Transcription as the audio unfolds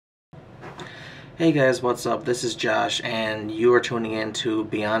Hey guys, what's up? This is Josh and you are tuning in to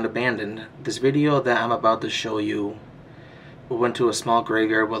Beyond Abandoned. This video that I'm about to show you, we went to a small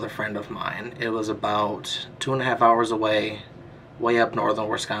graveyard with a friend of mine. It was about 2.5 hours away, way up northern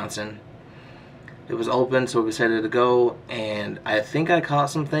Wisconsin. It was open, so we decided to go, and I think I caught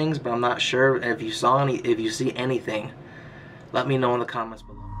some things, but I'm not sure. If you see anything, let me know in the comments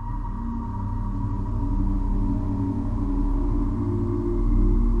below.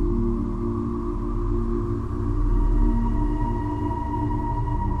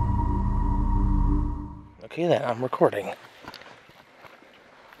 Okay then, I'm recording. Yeah,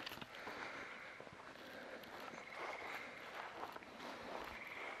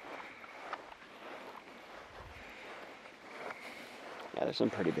 there's some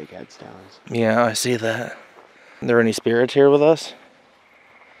pretty big headstones. Yeah, I see that. Are there any spirits here with us?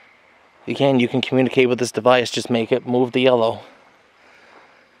 You can communicate with this device, just make it move the yellow.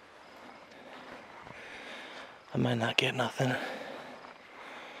 I might not get nothing.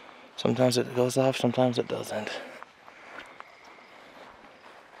 Sometimes it goes off, sometimes it doesn't.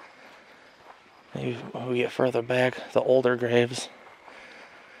 Maybe when we get further back, the older graves,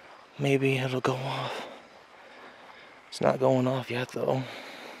 maybe it'll go off. It's not going off yet though.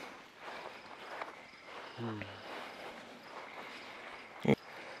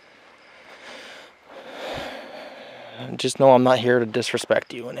 Just know I'm not here to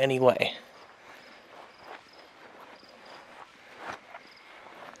disrespect you in any way.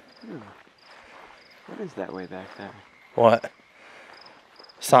 What is that way back there? What?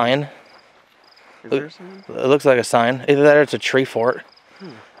 Sign? Is there a sign? It looks like a sign. Either that or it's a tree fort.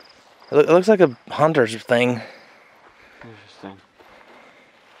 It looks like a hunter's thing. Interesting.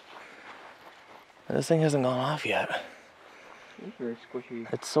 This thing hasn't gone off yet. It's very squishy.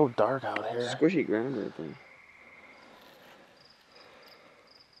 It's so dark out here. Squishy ground right there.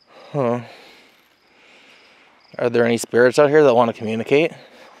 Huh. Are there any spirits out here that want to communicate?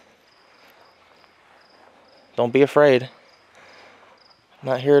 Don't be afraid. I'm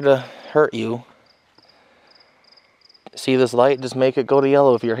not here to hurt you. See this light? Just make it go to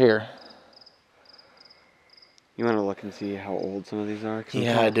yellow if you're here. You want to look and see how old some of these are?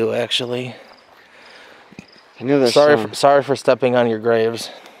 Yeah, I do actually. I know there's sorry for stepping on your graves.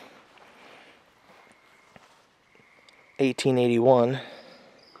 1881.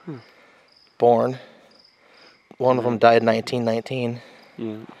 Born. One of them died in 1919.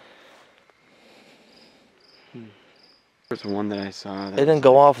 Yeah. There's one that I saw. It didn't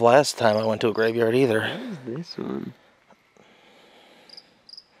go off last time I went to a graveyard either. What is this one?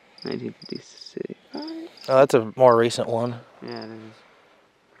 1956. Oh, that's a more recent one. Yeah, it is.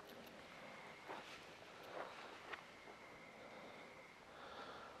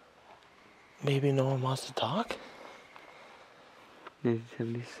 Maybe no one wants to talk?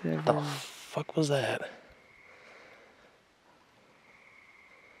 1977. The fuck was that?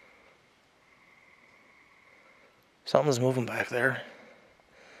 Something's moving back there.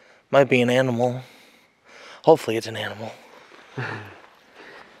 Might be an animal. Hopefully it's an animal.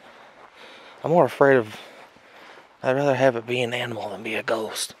 I'm more afraid of... I'd rather have it be an animal than be a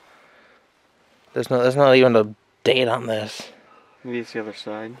ghost. There's not even a date on this. Maybe it's the other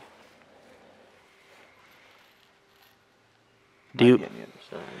side. Do you... On the other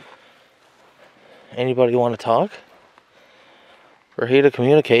side. Anybody want to talk? We're here to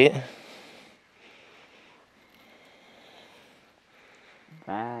communicate.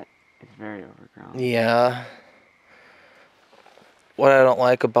 That is very overgrown. Yeah. What I don't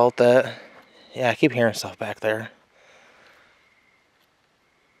like about that... Yeah, I keep hearing stuff back there.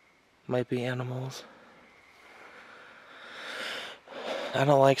 Might be animals. I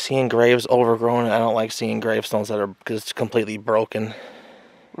don't like seeing graves overgrown. I don't like seeing gravestones that are just completely broken.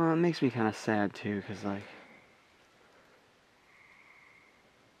 Well, it makes me kind of sad too, because like...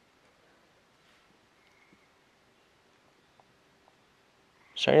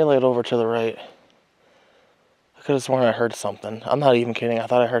 Shine your light over to the right. I could have sworn I heard something. I'm not even kidding. I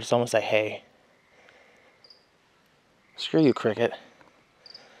thought I heard someone say, hey. Screw you, cricket.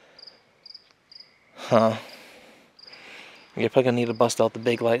 Huh. You're probably gonna need to bust out the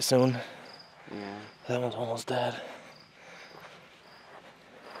big light soon. Yeah. That one's almost dead.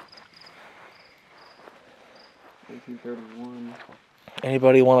 (1831).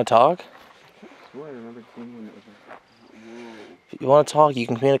 Anybody want to talk? I swear I remember seeing one that was like, whoa. If you want to talk, you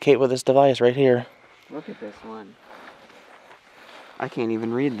can communicate with this device right here. Look at this one. I can't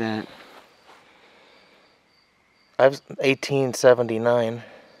even read that. I've 1879.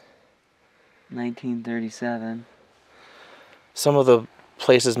 1937. Some of the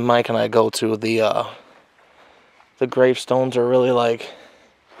places Mike and I go to, the gravestones are really like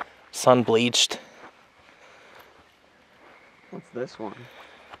sun bleached. What's this one?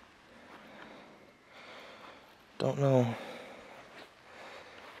 Don't know.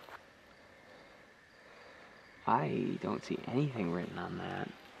 I don't see anything written on that.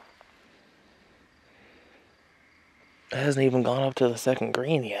 It hasn't even gone up to the second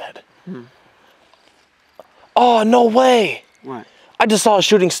green yet. Hmm. Oh, no way! What? I just saw a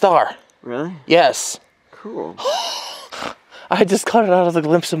shooting star. Really? Yes. Cool. I just caught it out of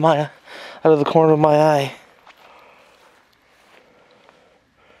the out of the corner of my eye.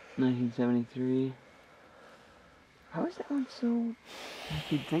 1973. How is that one so...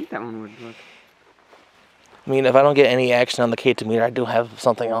 You'd think that one would look... I mean, if I don't get any action on the K2 meter, I do have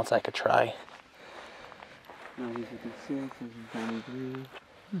something else I could try. 1956,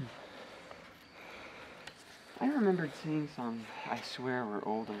 1973. I remembered seeing some, I swear, were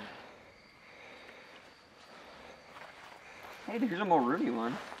older. Hey, there's a Mulrooney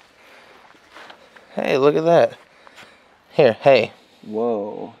one. Hey, look at that. Here, hey.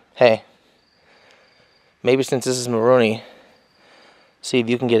 Whoa. Hey. Maybe since this is Maroney, see if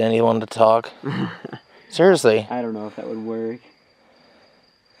you can get anyone to talk. Seriously. I don't know if that would work.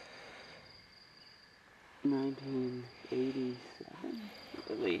 1987?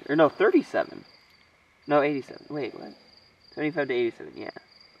 Really? Or no, 37. No, 87. Wait, what? 75 to 87, yeah.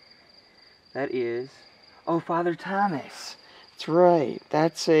 That is... Oh, Father Thomas. That's right.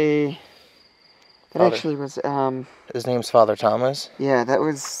 That's a... That actually was, His name's Father Thomas. Yeah, that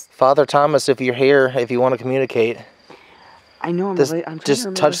was... Father Thomas, if you're here, if you want to communicate, I know, I'm trying to just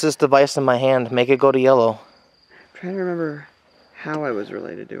remember... touch this device in my hand. Make it go to yellow. I'm trying to remember how I was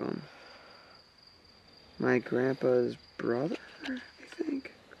related to him. My grandpa's brother, I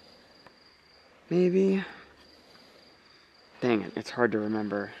think? Maybe? Dang it, it's hard to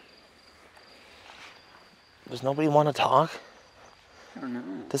remember. Does nobody want to talk? I don't know.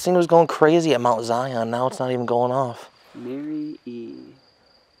 This thing was going crazy at Mount Zion. Now it's not even going off. Mary E.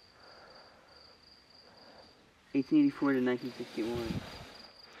 1884 to 1961.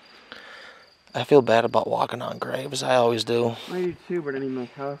 I feel bad about walking on graves. I always do. I do too, but I mean,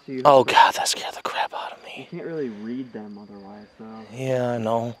 like, how else do you... Oh, God, that scared the crap out of You me. can't really read them otherwise, though. Yeah, I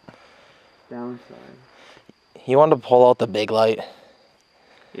know. Downside. You want to pull out the big light?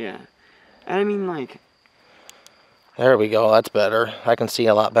 Yeah. And I mean, like... There we go. That's better. I can see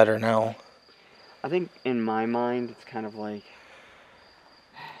a lot better now. I think in my mind, it's kind of like...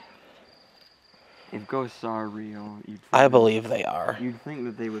 If ghosts are real, I believe they are. You'd think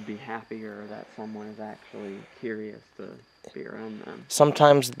that they would be happier that someone is actually curious to be around them.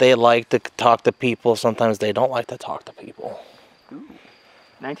 Sometimes they like to talk to people. Sometimes they don't like to talk to people. Ooh.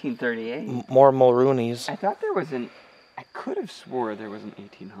 1938. More Mulroonies. I thought there was an... I could have swore there was an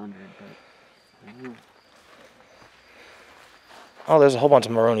 1800, but... I don't know. Oh, there's a whole bunch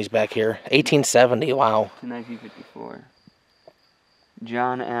of Mulroonies back here. 1870, wow. To 1954.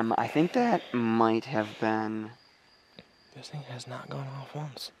 John M. I think that might have been... This thing has not gone off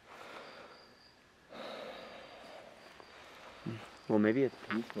once. Well, maybe it's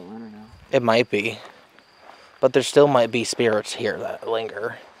peaceful, I don't know. It might be. But there still might be spirits here that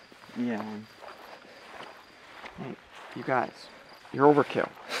linger. Yeah. Hey, you guys. You're overkill.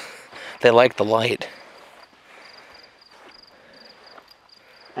 They like the light.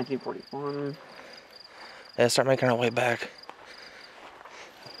 1941. Yeah, start making our way back.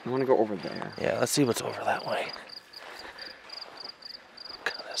 I want to go over there. Yeah, let's see what's over that way.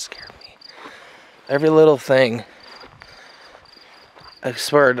 God, that scared me. Every little thing. I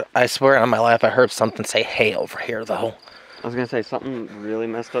swear on my life I heard something say hey over here though. I was gonna say something really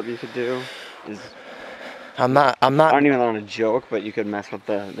messed up you could do is I'm not I don't even want to joke, but you could mess with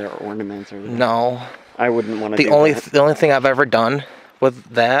their ornaments or No. I wouldn't want to The only thing I've ever done with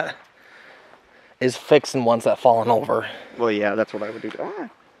that is fixing ones that fallen over. Well, yeah, that's what I would do. Ah.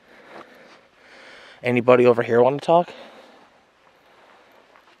 Anybody over here want to talk?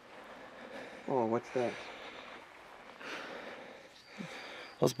 Oh, what's that?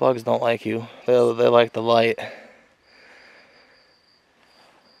 Those bugs don't like you. They like the light.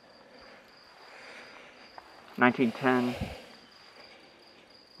 $1910,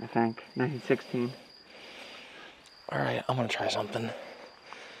 I think. 1916. Alright, I'm gonna try something.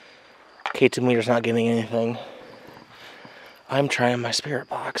 K2 meter's not getting anything. I'm trying my spirit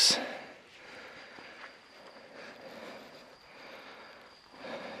box.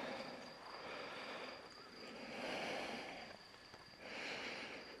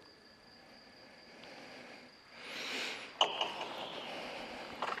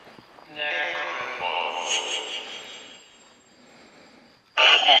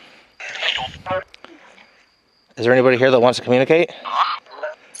 Is there anybody here that wants to communicate?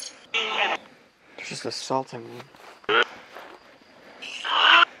 just assaulting me.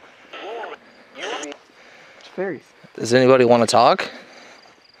 It's fairies. Does anybody want to talk?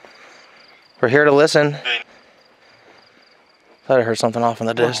 We're here to listen. Thought I heard something off in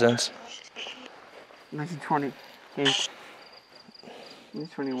the distance. 1920.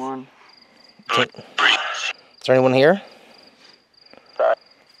 1921. Is there anyone here?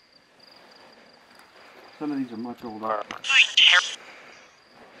 Some of these are much older.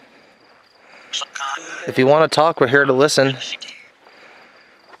 If you want to talk, we're here to listen.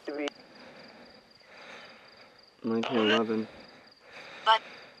 1911.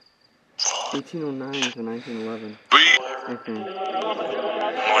 1809 to 1911. I think.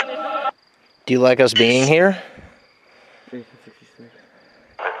 Do you like us being here? 1866.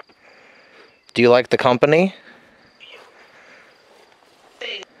 Do you like the company?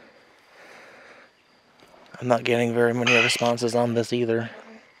 I'm not getting very many responses on this either.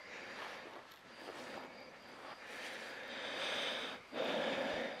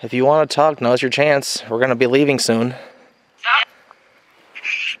 If you want to talk, now's your chance. We're going to be leaving soon.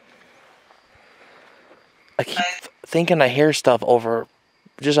 I keep thinking I hear stuff over,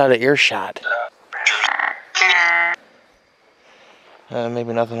 just out of earshot.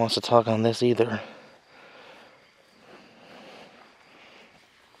 Maybe nothing wants to talk on this either.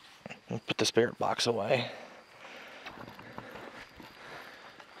 Put the spirit box away.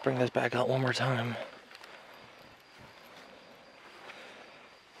 Bring this back out one more time.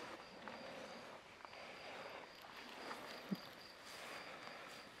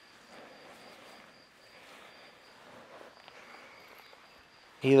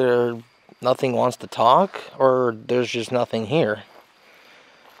 Either nothing wants to talk, or there's just nothing here.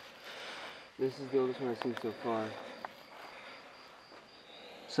 This is the oldest one I've seen so far.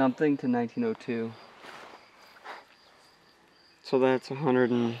 Something to 1902. So that's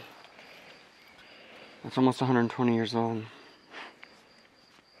that's almost 120 years old.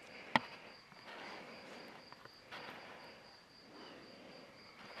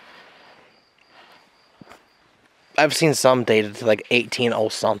 I've seen some dated to like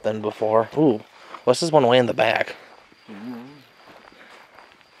 1800 something before. Ooh, what's this one way in the back? Mm-hmm.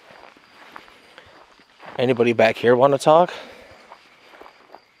 Anybody back here want to talk?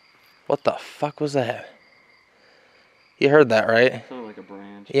 What the fuck was that? You heard that, right? Sounded like a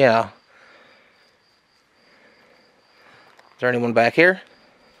branch. Yeah. Is there anyone back here?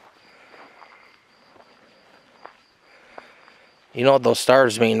 You know what those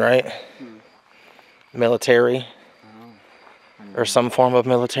stars mean, right? Military. Or some form of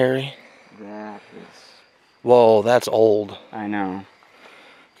military. That is... Whoa, that's old. I know.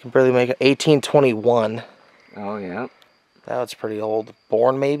 You can barely make it. 1821. Oh, yeah. That's pretty old.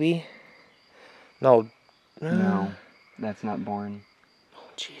 Born, maybe? No. No, that's not born. Oh,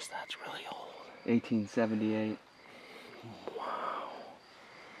 jeez, that's really old. 1878. Wow.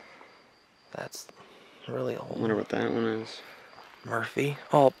 That's really old. I wonder what that one is. Murphy?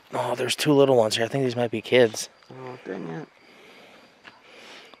 Oh, there's two little ones here. I think these might be kids. Oh, dang it.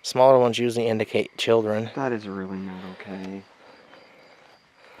 Smaller ones usually indicate children. That is really not okay.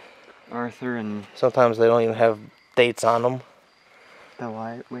 Arthur and... Sometimes they don't even have dates on them.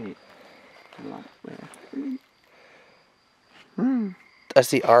 Wait. I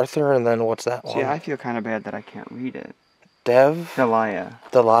see Arthur, and then what's that one? See, I feel kind of bad that I can't read it. Delia?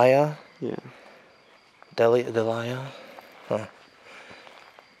 Yeah. Delia? Huh.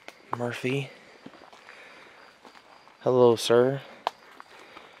 Murphy? Hello, sir.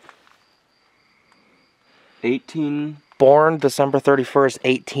 18... Born December 31st,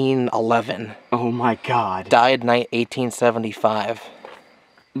 1811. Oh my god. Died 1875.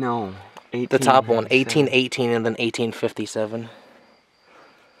 No. The top one, 1818 and then 1857.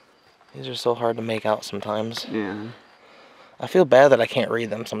 These are so hard to make out sometimes. Yeah. I feel bad that I can't read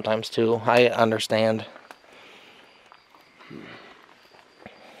them sometimes too. I understand.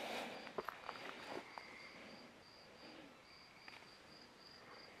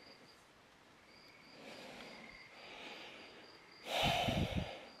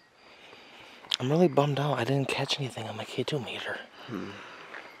 I'm really bummed out. I didn't catch anything on my K2 meter.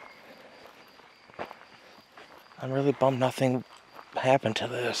 I'm really bummed nothing happened to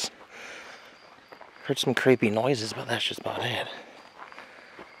this. Heard some creepy noises, but that's just about it.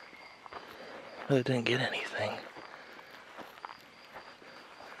 Really didn't get anything.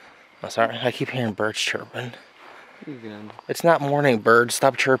 Oh, sorry, I keep hearing birds chirping. You're good. It's not morning, birds.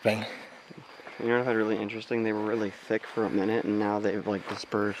 Stop chirping. You know what's really interesting? They were really thick for a minute, and now they've, like,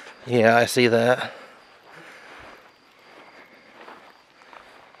 dispersed. Yeah, I see that.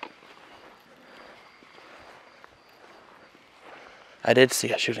 I did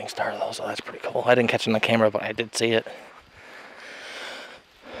see a shooting star though, so that's pretty cool. I didn't catch it on the camera, but I did see it.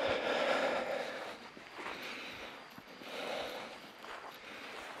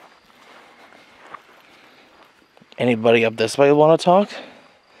 Anybody up this way want to talk?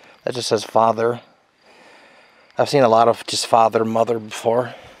 That just says father. I've seen a lot of just father, mother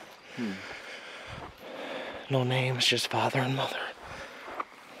before. No names, just father and mother.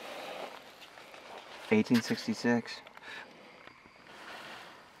 1866.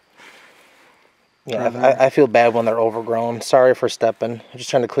 Yeah, I feel bad when they're overgrown. Sorry for stepping. I'm just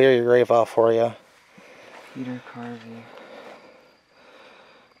trying to clear your grave off for you. Peter Carvey.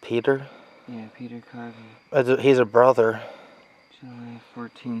 Peter? Yeah, Peter Carvey. He's a brother. July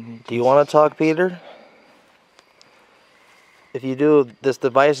 14. Do you want to talk, Peter? If you do, this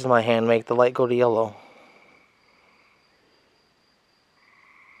device in my hand make the light go to yellow.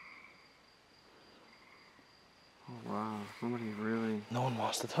 Oh wow, somebody really... No one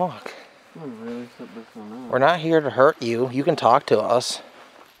wants to talk. Someone really set this one up. We're not here to hurt you. You can talk to us.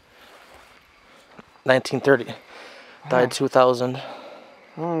 1930. Died 2000.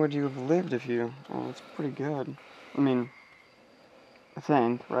 How long would you have lived if you... Oh, that's pretty good. I mean, I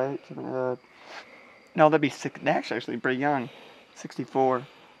think, right? No, that'd be six... Actually, pretty young. 64.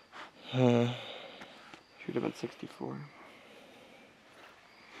 Should have been 64.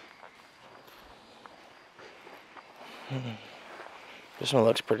 This one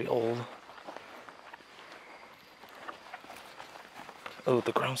looks pretty old. Oh,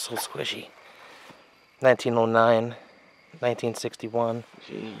 the ground's so squishy. 1909, 1961.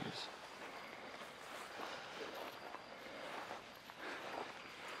 Jeez.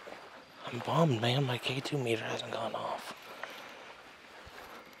 I'm bummed, man. My K2 meter hasn't gone off.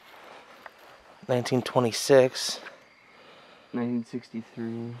 1926.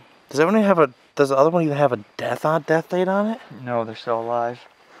 1963. Does everyone have a? Does the other one even have a death date on it? No, they're still alive.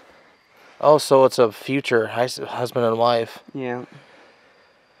 Oh, so it's a future husband and wife. Yeah.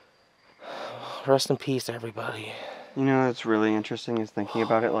 Rest in peace, everybody. You know what's really interesting is thinking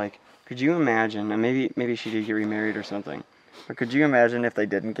about it. Like, could you imagine? And maybe she did get remarried or something. But could you imagine if they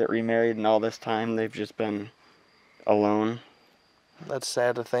didn't get remarried and all this time they've just been alone? That's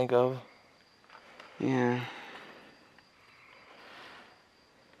sad to think of. Yeah.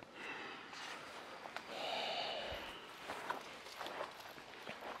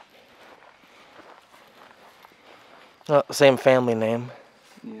 Same family name.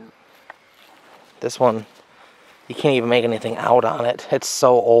 Yeah. This one, you can't even make anything out on it. It's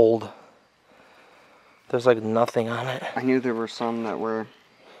so old. There's like nothing on it. I knew there were some that were...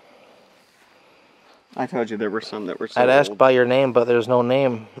 I told you there were some that were so I'd asked old. by your name, but there's no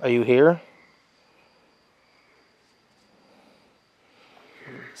name. Are you here?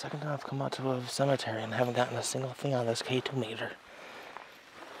 Second time I've come out to a cemetery and haven't gotten a single thing on this K2 meter.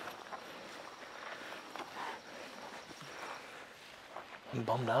 I'm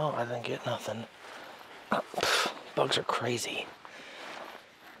bummed out. I didn't get nothing. Bugs are crazy.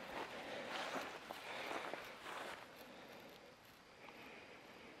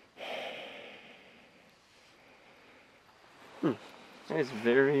 It's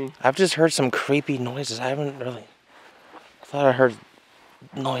very... I've just heard some creepy noises. I haven't really... I thought I heard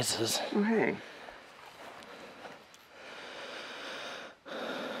noises. Oh, hey.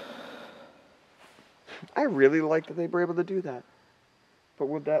 I really like that they were able to do that. But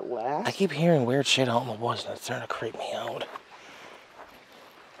would that last? I keep hearing weird shit out in the woods and it's starting to creep me out.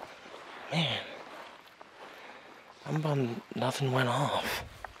 Man. I'm bummed nothing went off.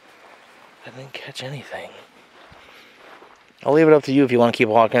 I didn't catch anything. I'll leave it up to you if you want to keep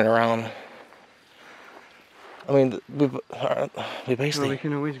walking around. I mean, we basically... Well, we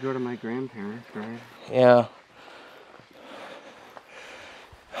can always go to my grandparents, right? Yeah.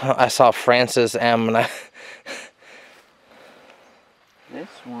 I saw Francis M. and This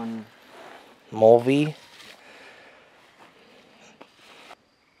one... Mulvey.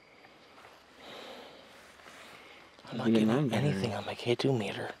 I'm not getting anything on my K2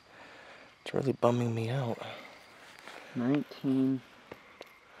 meter. It's really bumming me out. 19...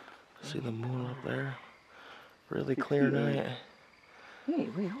 See the moon up there? Really clear night. Hey,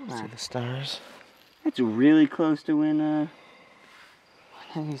 wait, hold on. See the stars? That's really close to when,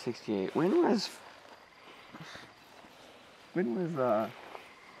 1968. When was, you know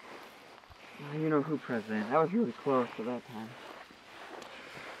who president? That was really close to that time.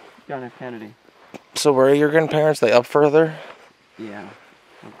 John F. Kennedy. So where are your grandparents? They up further? Yeah,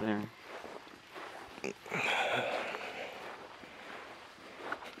 up there.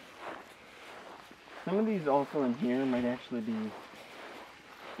 Some of these also in here might actually be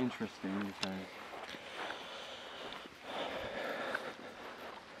interesting because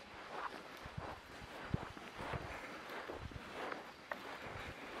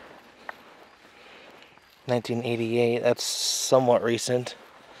 1988. That's somewhat recent.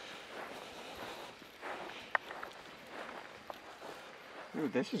 Ooh,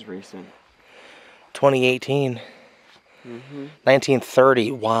 this is recent. 2018.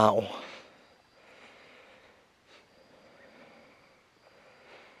 1930. Wow.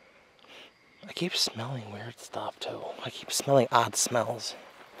 I keep smelling weird stuff too. I keep smelling odd smells.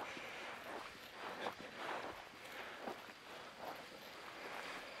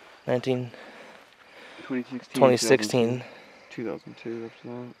 Nineteen. 2016. 2002 after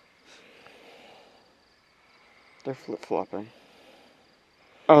that. They're flip-flopping.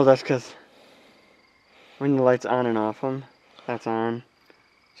 Oh, that's because when the light's on and off them, that's on.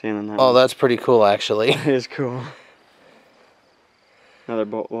 See, and then that Oh, that's pretty cool, actually. It is cool. Another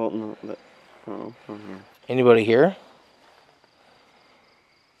bolt. Well, no, that. Oh, from here. Anybody here?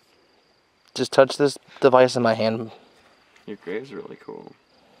 Just touch this device in my hand. Your grave's really cool.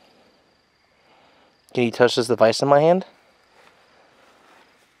 Can you touch this device in my hand?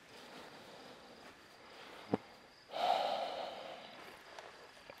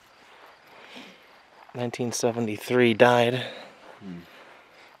 (1973) died.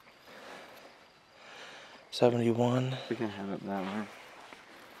 71. We can have it that way.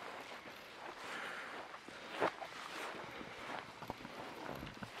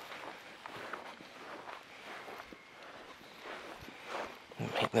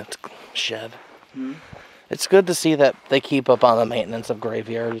 Maintenance shed. It's good to see that they keep up on the maintenance of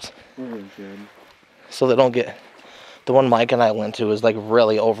graveyards. Really good. So they don't get... The one Mike and I went to is like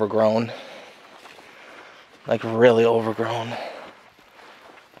really overgrown. Like really overgrown.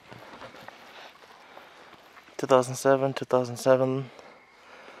 2007.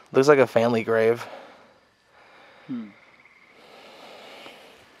 Looks like a family grave.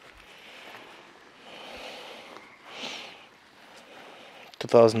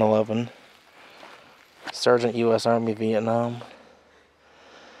 2011. Sergeant U.S. Army, Vietnam.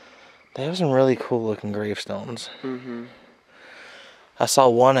 They have some really cool looking gravestones. I saw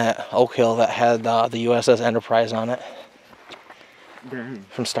one at Oak Hill that had the USS Enterprise on it. Dang.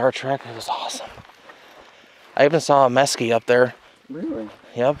 From Star Trek. It was awesome. I even saw a Mesky up there. Really?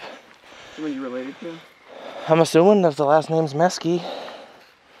 Yep. Someone you related to? I'm assuming that the last name's Mesky.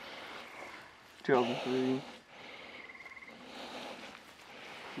 2003.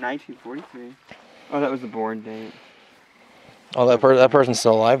 1943. Oh, that was the born date. Oh, that person's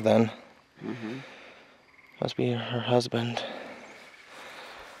still alive then. Must be her husband.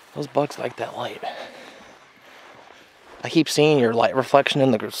 Those bugs like that light. I keep seeing your light reflection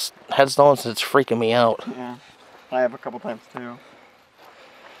in the headstones. It's freaking me out. Yeah. I have a couple times too.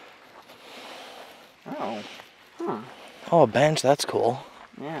 Oh. Huh. Oh, a bench. That's cool.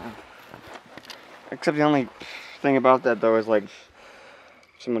 Yeah. Except the only thing about that though is like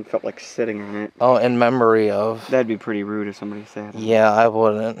someone felt like sitting on it. Oh, in memory of... That'd be pretty rude if somebody sat on it. Yeah, I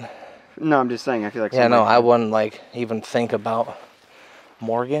wouldn't. No, I'm just saying, I feel like... Yeah, no, I wouldn't, like, even think about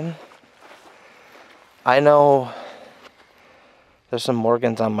Morgan. I know there's some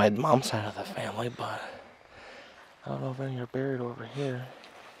Morgans on my mom's side of the family, but I don't know if any are buried over here.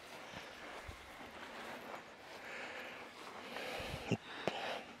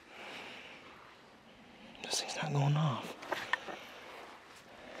 This thing's not going off.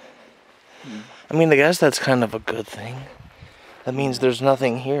 I mean, I guess that's kind of a good thing. That means there's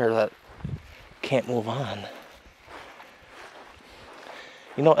nothing here that can't move on.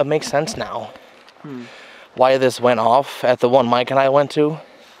 You know, it makes sense now. Why this went off at the one Mike and I went to.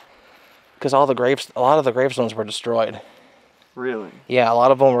 Because a lot of the gravestones were destroyed. Really? Yeah, a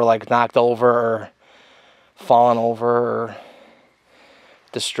lot of them were like knocked over or fallen over or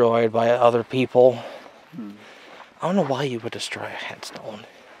destroyed by other people. I don't know why you would destroy a headstone.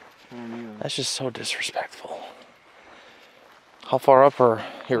 That's just so disrespectful. How far up are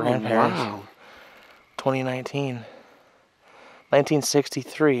your grandparents? Wow. 2019.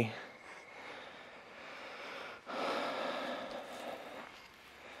 1963.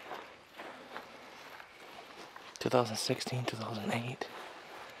 (2016, 2008).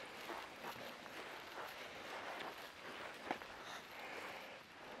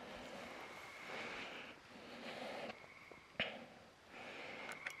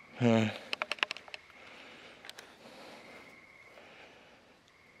 I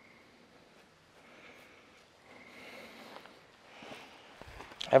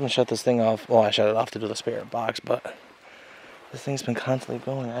haven't shut this thing off. Well, I shut it off to do the spirit box, but this thing's been constantly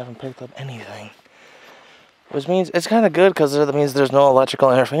going. I haven't picked up anything. Which means it's kind of good because that means there's no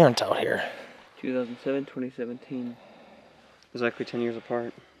electrical interference out here. 2007, 2017. Exactly 10 years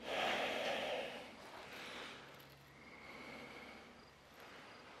apart.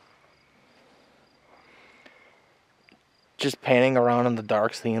 Just painting around in the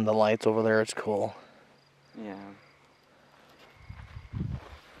dark, seeing the lights over there, it's cool. Yeah.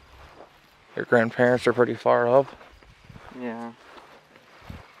 Your grandparents are pretty far up. Yeah.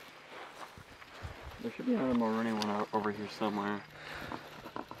 There should be another Mulrooney one over here somewhere,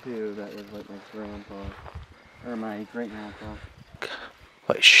 too, that was like my grandpa. Or my great-grandpa.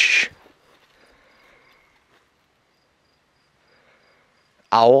 Wait, shh.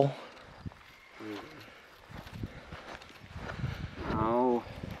 Owl? Oh.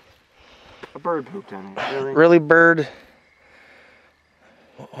 A bird pooped on it. Really? Really, bird?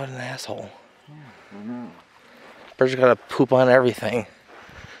 What an asshole. Yeah, I know. Birds gotta poop on everything.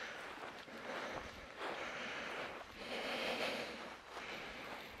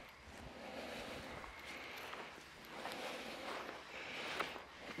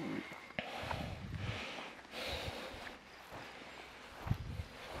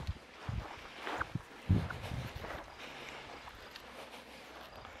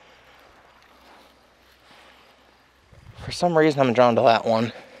 For some reason, I'm drawn to that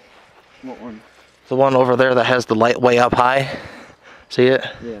one. What one? The one over there that has the light way up high. See it?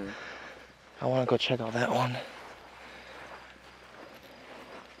 Yeah. I want to go check out that one.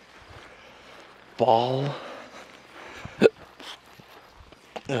 Ball.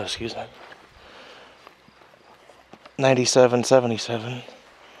 Oh, excuse me. 9777.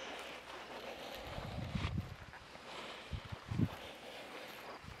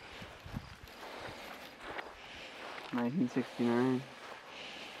 $1969.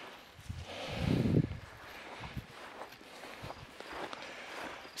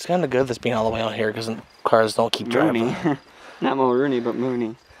 It's kind of good this being all the way out here because cars don't keep driving. Mooney. Not Mulrooney, but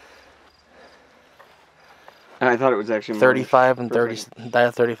Mooney. I thought it was actually 35 and 30. That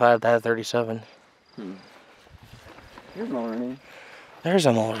had 35, that had 37. Here's Mulrooney. There's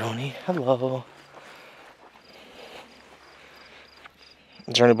a Mulrooney. Hello.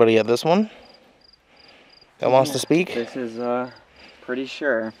 Is there anybody at this one that wants to speak? This is, pretty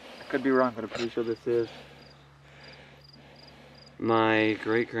sure. I could be wrong, but I'm pretty sure this is my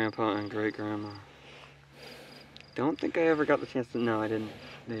great-grandpa and great-grandma. Don't think I ever got the chance to... No, I didn't.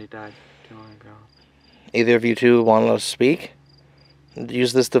 They died too long ago. Either of you two want to speak?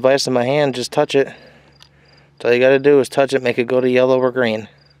 Use this device in my hand, just touch it. That's all you gotta do is touch it, make it go to yellow or green.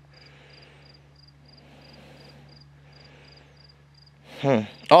 Oh,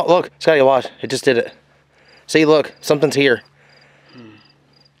 look, Scotty, watch. It just did it. See, look, something's here.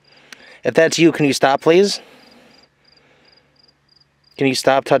 If that's you, can you stop, please? Can you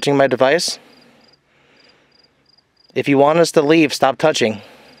stop touching my device? If you want us to leave, stop touching.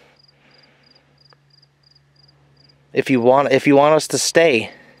 If you want us to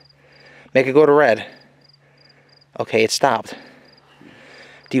stay, make it go to red. Okay, it stopped.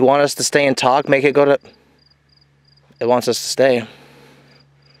 Do you want us to stay and talk? Make it go to... It wants us to stay.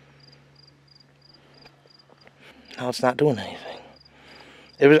 No, it's not doing anything.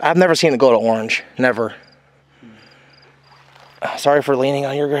 I've never seen it go to orange. Never. Sorry for leaning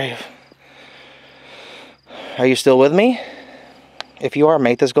on your grave. Are you still with me? If you are,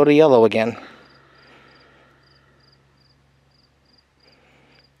 make this go to yellow again.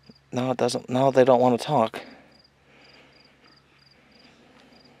 No, it doesn't. No, they don't want to talk.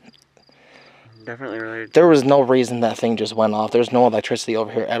 Definitely related. There was no reason that thing just went off. There's no electricity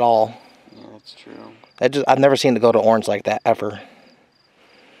over here at all. Yeah, that's true. I've never seen it go to orange like that, ever.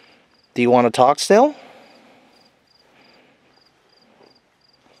 Do you want to talk still?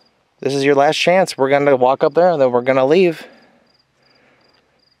 This is your last chance. We're going to walk up there and then we're going to leave.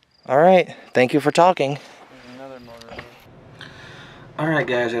 Alright, thank you for talking. Alright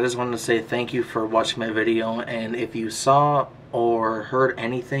guys, I just wanted to say thank you for watching my video, and if you saw or heard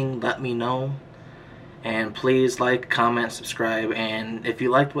anything, let me know. And please like, comment, subscribe, and if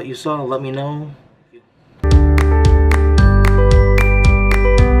you liked what you saw, let me know.